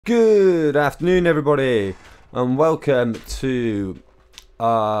Good afternoon, everybody, and welcome to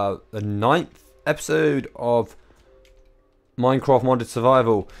the 9th episode of Minecraft Modded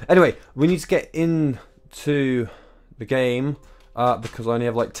Survival. Anyway, we need to get into the game because I only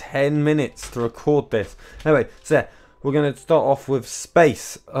have like 10 minutes to record this. Anyway, so yeah, we're going to start off with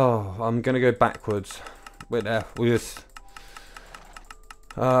space. Oh, I'm going to go backwards. Wait there, we'll just...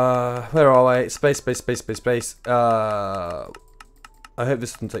 where are we? Space. I hope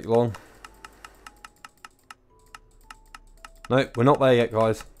this doesn't take long. No, we're not there yet,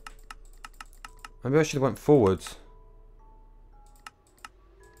 guys. Maybe I should have went forwards.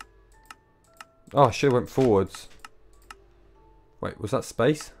 Oh, I should have went forwards. Wait, was that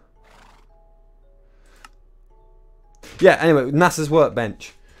space? Yeah, anyway, NASA's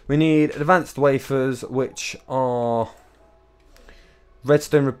workbench. We need advanced wafers, which are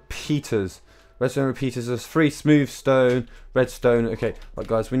redstone repeaters. Redstone repeaters, there's 3 smooth stone, redstone. Okay, right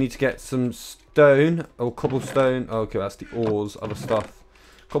guys, we need to get some stone, or cobblestone. Oh, okay, that's the ores, other stuff.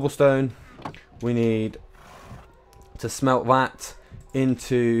 Cobblestone, we need to smelt that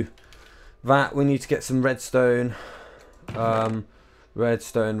into that. We need to get some redstone.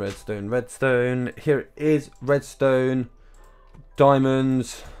 Redstone. Here it is, redstone,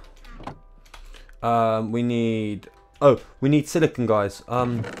 diamonds. We need silicon, guys.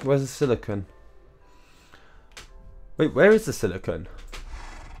 Where's the silicon? Wait, where is the silicon?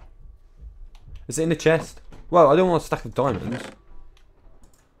 Is it in the chest? Well, I don't want a stack of diamonds.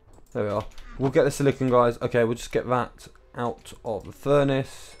 There we are. We'll get the silicon, guys. Okay, we'll just get that out of the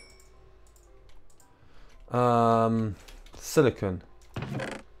furnace. Silicon.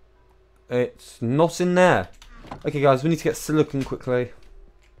 It's not in there. Okay, guys, we need to get silicon quickly.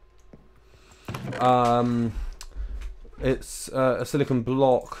 It's a silicon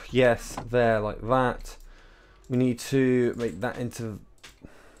block. Yes, there, like that. We need to make that into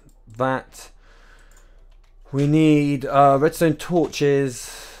that. We need redstone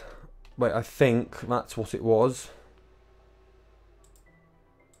torches. Wait, I think that's what it was.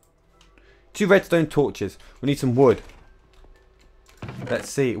 2 redstone torches. We need some wood. Let's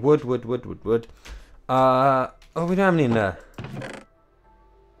see. Wood. Oh, we don't have any in there.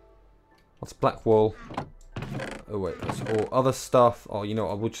 That's black wool. Oh, wait. That's all other stuff. Oh, you know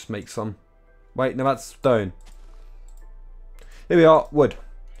what? I will just make some. Wait, no, that's stone. Here we are, wood.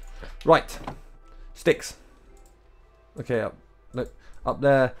 Right. Sticks. Okay, up. Look, up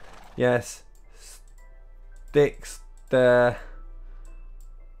there. Yes. Sticks there.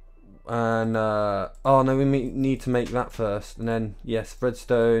 And, oh no, we need to make that first. And then, yes,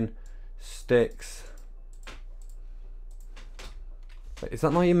 redstone, sticks. Wait, is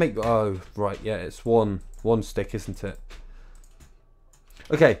that how you make? Oh, right, yeah, it's one stick, isn't it?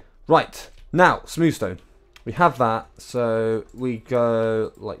 Okay, right. Now, smooth stone. We have that, so we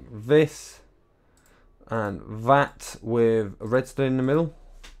go like this and that with a redstone in the middle.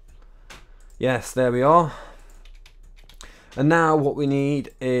 Yes, there we are. And now what we need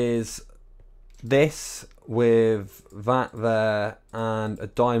is this with that there and a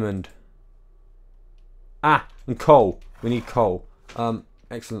diamond. Ah, and coal. We need coal.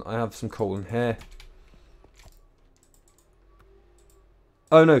 Excellent. I have some coal in here.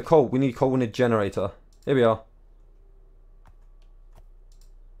 Oh no, coal. We need coal in a generator. Here we are.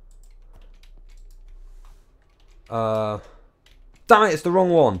 Damn it, it's the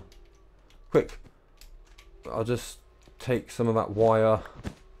wrong one. Quick. I'll just take some of that wire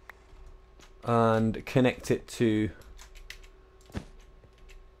and connect it to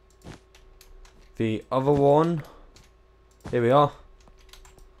the other one. Here we are.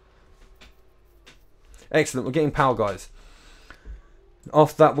 Excellent, we're getting power, guys.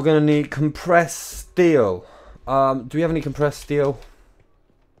 After that, we're going to need compressed steel. Do we have any compressed steel?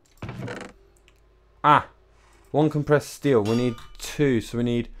 Ah, 1 compressed steel. We need 2, so we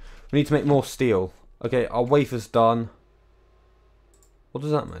need to make more steel. Okay, our wafer's done. What does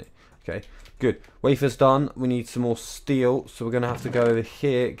that make? Okay, good. Wafer's done. We need some more steel, so we're going to have to go over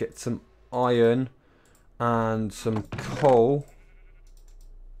here, get some iron and some coal.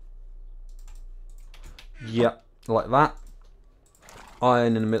 Yep, like that.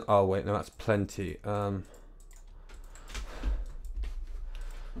 Iron in the middle. Oh wait, no, that's plenty.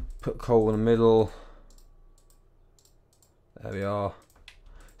 Put coal in the middle. There we are.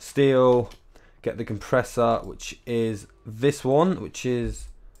 Steel. Get the compressor, which is this one, which is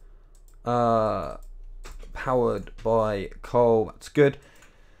powered by coal. That's good.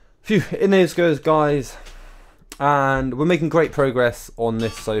 Phew, in these goes, guys. And we're making great progress on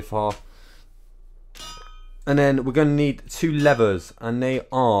this so far. And then we're going to need 2 levers, and they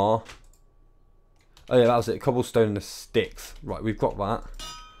are... Oh yeah, that was it. Cobblestone and the sticks. Right, we've got that.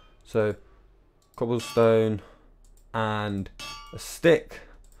 So cobblestone and a stick,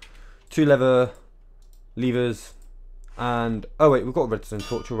 2 levers, and oh wait, we've got a redstone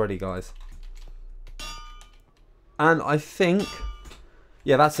torch already, guys. And I think,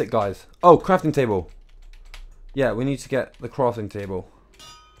 yeah, that's it, guys. Oh, crafting table. Yeah, we need to get the crafting table.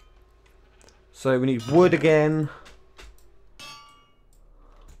 So we need wood again.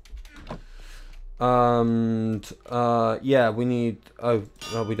 And yeah, we need, oh,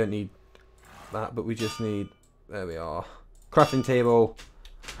 no, we don't need that, but we just need, there we are, crafting table.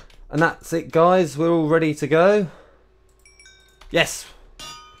 And that's it, guys. We're all ready to go. Yes.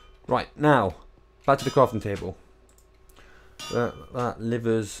 Right, now back to the crafting table. That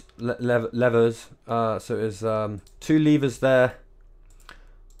levers. So there's 2 levers there.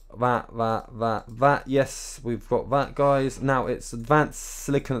 That. Yes, we've got that, guys. Now it's advanced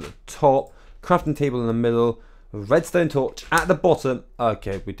silicon at the top, crafting table in the middle, redstone torch at the bottom.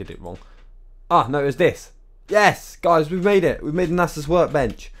 Okay, we did it wrong. Ah, no, it was this. Yes, guys, we've made it. We've made NASA's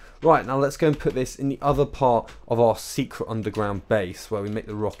workbench. Right, now let's go and put this in the other part of our secret underground base where we make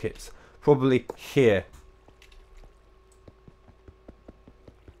the rockets. Probably here.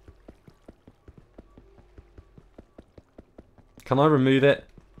 Can I remove it?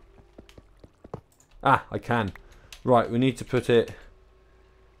 Ah, I can. Right, we need to put it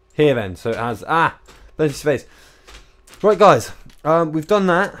here then, so it has, plenty of space. Right, guys, we've done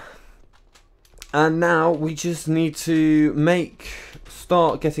that. And now we just need to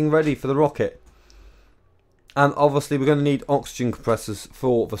start getting ready for the rocket. And obviously we're going to need oxygen compressors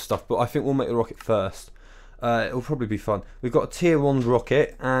for the stuff, but I think we'll make the rocket first. It'll probably be fun. We've got a tier 1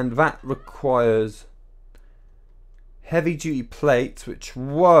 rocket, and that requires heavy duty plates, which,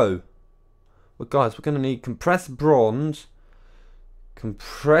 whoa. Well, guys, we're going to need compressed bronze,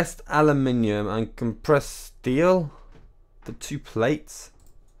 compressed aluminium, and compressed steel for 2 plates.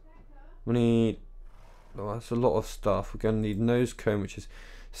 We need, oh, that's a lot of stuff. We're going to need nose cone, which is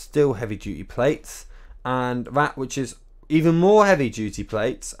still heavy duty plates, and that, which is even more heavy duty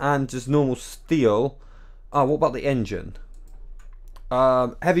plates, and just normal steel. Oh, what about the engine?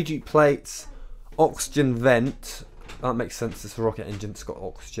 Heavy duty plates, oxygen vent. That makes sense. It's a rocket engine. It's got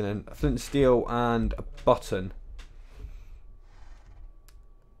oxygen in. Flint steel and a button.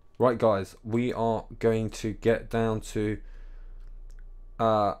 Right, guys, we are going to get down to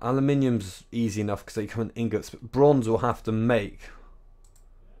aluminium's easy enough because they come in ingots, but bronze we'll have to make.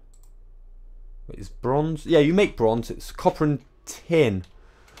 Wait, is bronze? Yeah, you make bronze. It's copper and tin.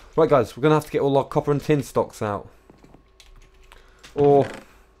 Right, guys, we're gonna have to get all our copper and tin stocks out. Or,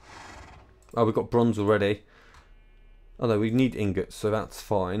 oh, we've got bronze already. Oh no, we need ingots, so that's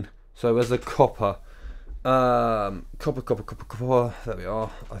fine. So there's a copper. Copper. There we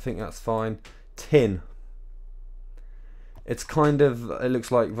are. I think that's fine. Tin. It's kind of, it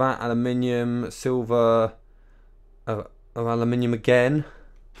looks like that. Aluminium, silver, aluminium again.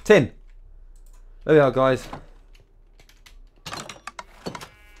 Tin. There we are, guys.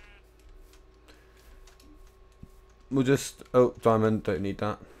 We'll just, oh, diamond, don't need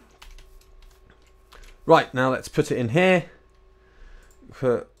that. Right, now let's put it in here.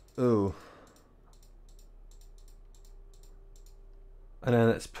 Oh. And then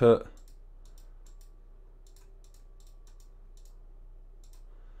let's put,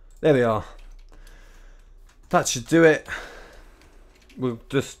 there we are. That should do it. We'll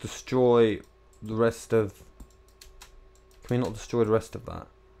just destroy the rest of, can we not destroy the rest of that?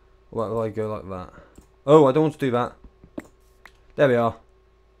 Why will I go like that? Oh, I don't want to do that. There we are.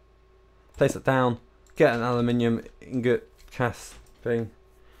 Place it down. Get an aluminium ingot cast thing.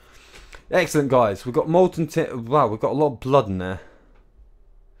 Excellent, guys. We've got molten tin. Wow, we've got a lot of blood in there.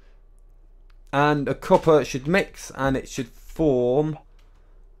 And a copper should mix, and it should form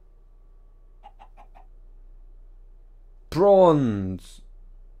bronze.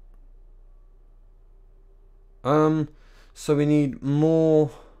 So we need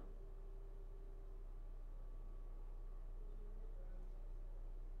more.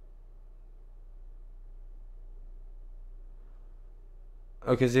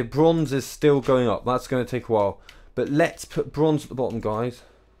 Okay, so bronze is still going up. That's going to take a while. But let's put bronze at the bottom, guys.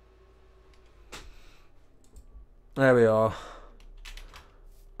 There we are.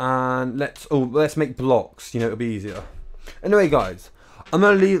 And let's make blocks. You know, it'll be easier. Anyway, guys, I'm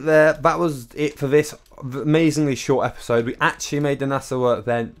going to leave it there. That was it for this amazingly short episode. We actually made the NASA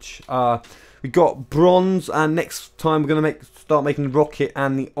workbench. We got bronze, and next time we're going to start making the rocket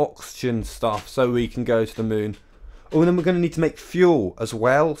and the oxygen stuff so we can go to the moon. Oh, and then we're going to need to make fuel as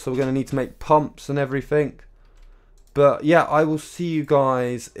well. So we're going to need to make pumps and everything. But yeah, I will see you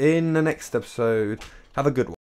guys in the next episode. Have a good one.